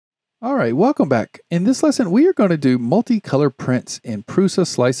All right, welcome back. In this lesson, we are going to do multicolor prints in Prusa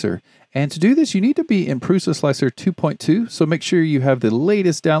Slicer. And to do this, you need to be in Prusa Slicer 2.2, so make sure you have the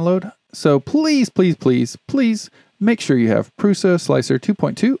latest download. So please, please, please, please make sure you have Prusa Slicer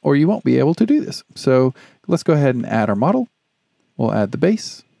 2.2 or you won't be able to do this. So let's go ahead and add our model. We'll add the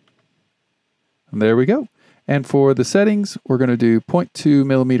base. And there we go. And for the settings, we're going to do 0.2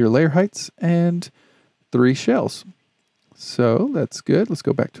 millimeter layer heights and 3 shells. So that's good. Let's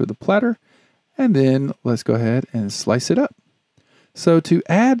go back to the platter and then let's go ahead and slice it up. So to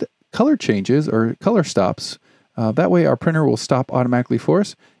add color changes or color stops, that way our printer will stop automatically for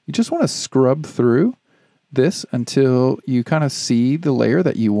us. You just want to scrub through this until you kind of see the layer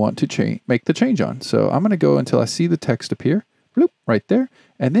that you want to make the change on. So I'm going to go until I see the text appear, bloop, right there.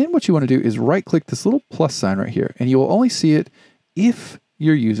 And then what you want to do is right click this little plus sign right here, and you will only see it if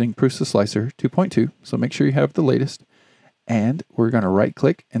you're using Prusa Slicer 2.2. So make sure you have the latest. And we're going to right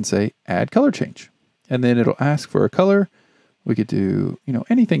click and say add color change. And then it'll ask for a color. We could do,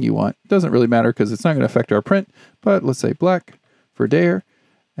 anything you want. Doesn't really matter because it's not going to affect our print, but let's say black for dare.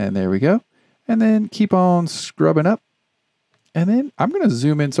 And there we go. And then keep on scrubbing up. And then I'm going to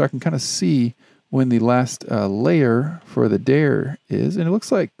zoom in so I can kind of see when the last layer for the dare is. And it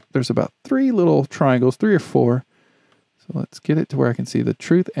looks like there's about 3 little triangles, 3 or 4. So let's get it to where I can see the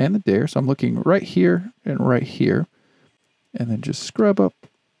truth and the dare. So I'm looking right here and right here. And then just scrub up.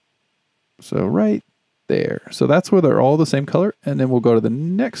 So right there. So that's where they're all the same color. And then we'll go to the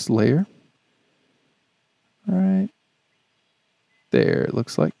next layer. Right there, it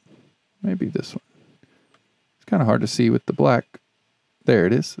looks like. Maybe this one. It's kind of hard to see with the black. There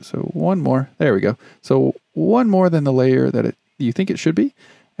it is. So one more. There we go. So one more than the layer that you think it should be.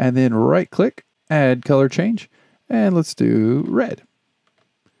 And then right click, add color change. And let's do red.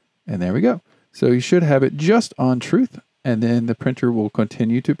 And there we go. So you should have it just on truth. And then the printer will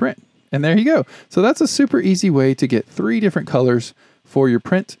continue to print. And there you go. So that's a super easy way to get 3 different colors for your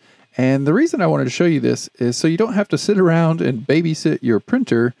print. And the reason I wanted to show you this is so you don't have to sit around and babysit your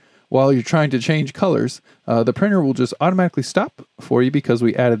printer while you're trying to change colors. The printer will just automatically stop for you because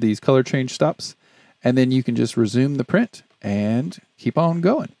we added these color change stops. And then you can just resume the print and keep on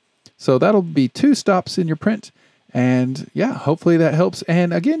going. So that'll be 2 stops in your print. And yeah, hopefully that helps.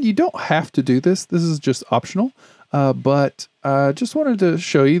 And again, you don't have to do this. This is just optional. But just wanted to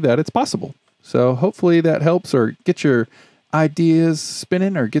show you that it's possible. So hopefully that helps or get your ideas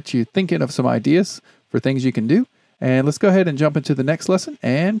spinning or get you thinking of some ideas for things you can do. And let's go ahead and jump into the next lesson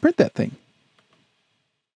and print that thing.